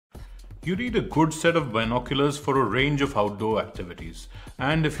You need a good set of binoculars for a range of outdoor activities.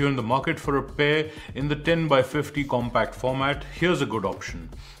 And if you're in the market for a pair in the 10x50 compact format, here's a good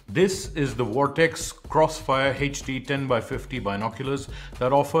option. This is the Vortex Crossfire HD 10x50 binoculars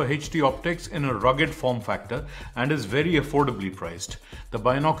that offer HD optics in a rugged form factor and is very affordably priced. The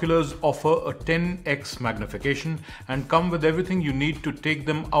binoculars offer a 10x magnification and come with everything you need to take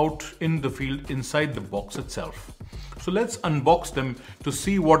them out in the field inside the box itself. So let's unbox them to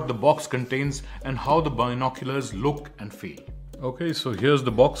see what the box contains and how the binoculars look and feel. Okay, so here's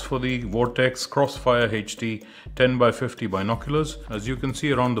the box for the Vortex Crossfire HD 10x50 binoculars. As you can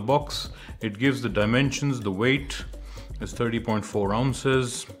see around the box, it gives the dimensions, the weight is 30.4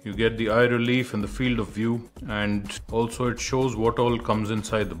 ounces. You get the eye relief and the field of view, and also it shows what all comes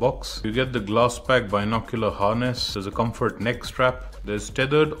inside the box. You get the glass pack binocular harness, there's a comfort neck strap, there's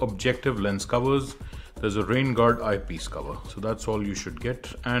tethered objective lens covers, there's a rain guard eyepiece cover. So that's all you should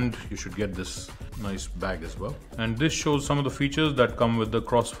get, and you should get this nice bag as well. And this shows some of the features that come with the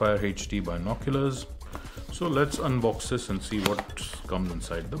Crossfire HD binoculars. So let's unbox this and see what comes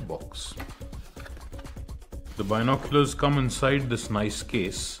inside the box. The binoculars come inside this nice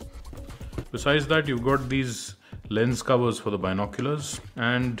case. Besides that, you've got these lens covers for the binoculars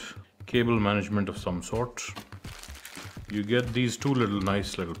and cable management of some sort. You get these two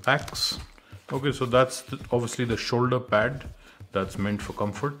nice little packs. Okay, so that's obviously the shoulder pad that's meant for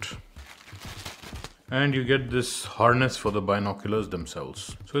comfort. And you get this harness for the binoculars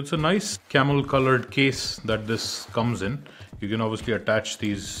themselves. So it's a nice camel colored case that this comes in. You can obviously attach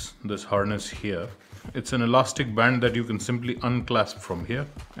this harness here. It's an elastic band that you can simply unclasp from here.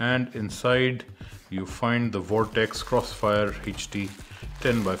 And inside you find the Vortex Crossfire HD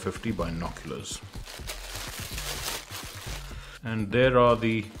 10x50 binoculars. And there are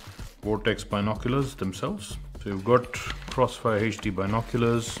the Vortex binoculars themselves. So you've got Crossfire HD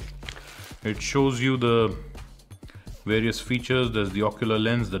binoculars. It shows you the various features. There's the ocular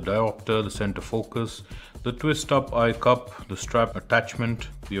lens, the diopter, the center focus, the twist up eye cup, the strap attachment,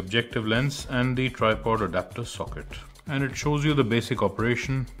 the objective lens, and the tripod adapter socket. And it shows you the basic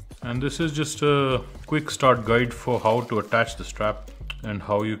operation. And this is just a quick start guide for how to attach the strap and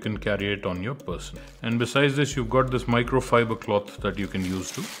how you can carry it on your person. And besides this, you've got this microfiber cloth that you can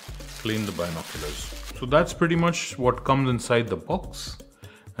use to clean the binoculars. So that's pretty much what comes inside the box.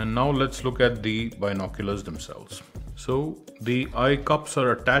 And now let's look at the binoculars themselves. So the eye cups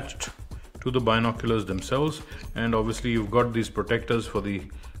are attached to the binoculars themselves, and obviously you've got these protectors for the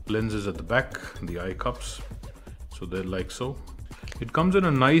lenses at the back, the eye cups. So they're like so. It comes in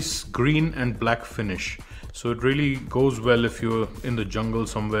a nice green and black finish. So it really goes well if you're in the jungle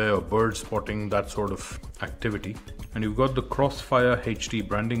somewhere or bird spotting, that sort of activity. And you've got the Crossfire HD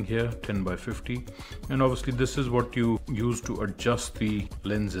branding here, 10x50. And obviously this is what you use to adjust the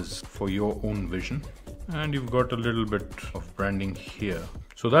lenses for your own vision. And you've got a little bit of branding here.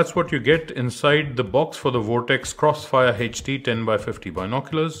 So that's what you get inside the box for the Vortex Crossfire HD 10x50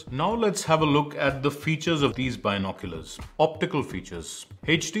 binoculars. Now let's have a look at the features of these binoculars. Optical features.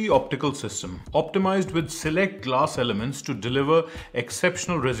 HD optical system, optimized with select glass elements to deliver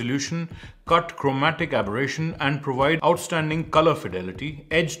exceptional resolution, cut chromatic aberration, and provide outstanding color fidelity,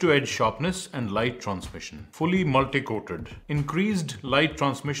 edge-to-edge sharpness, and light transmission. Fully multi-coated. Increased light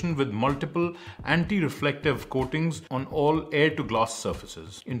transmission with multiple anti-reflective coatings on all air-to-glass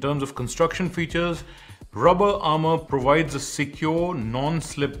surfaces. In terms of construction features, rubber armor provides a secure,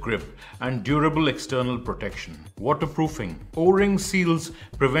 non-slip grip and durable external protection. Waterproofing. O-ring seals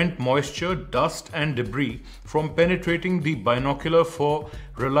prevent moisture, dust, and debris from penetrating the binocular for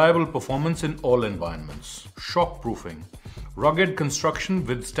reliable performance in all environments. Shockproofing. Rugged construction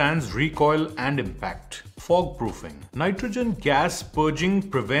withstands recoil and impact. Fog proofing. Nitrogen gas purging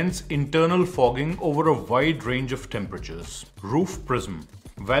prevents internal fogging over a wide range of temperatures. Roof prism.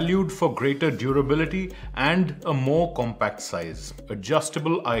 Valued for greater durability and a more compact size.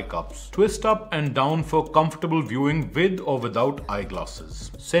 Adjustable eye cups. Twist up and down for comfortable viewing with or without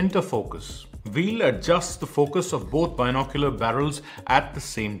eyeglasses. Center focus. Wheel adjusts the focus of both binocular barrels at the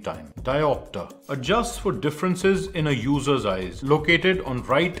same time. Diopter. Adjusts for differences in a user's eyes. Located on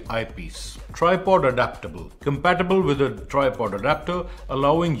right eyepiece. Tripod adaptable. Compatible with a tripod adapter,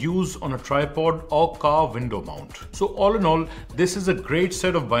 allowing use on a tripod or car window mount. So all in all, this is a great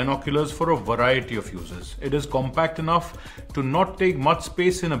set of binoculars for a variety of uses. It is compact enough to not take much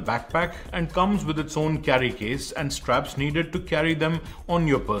space in a backpack and comes with its own carry case and straps needed to carry them on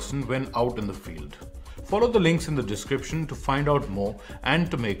your person when out in the field. Follow the links in the description to find out more and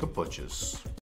to make a purchase.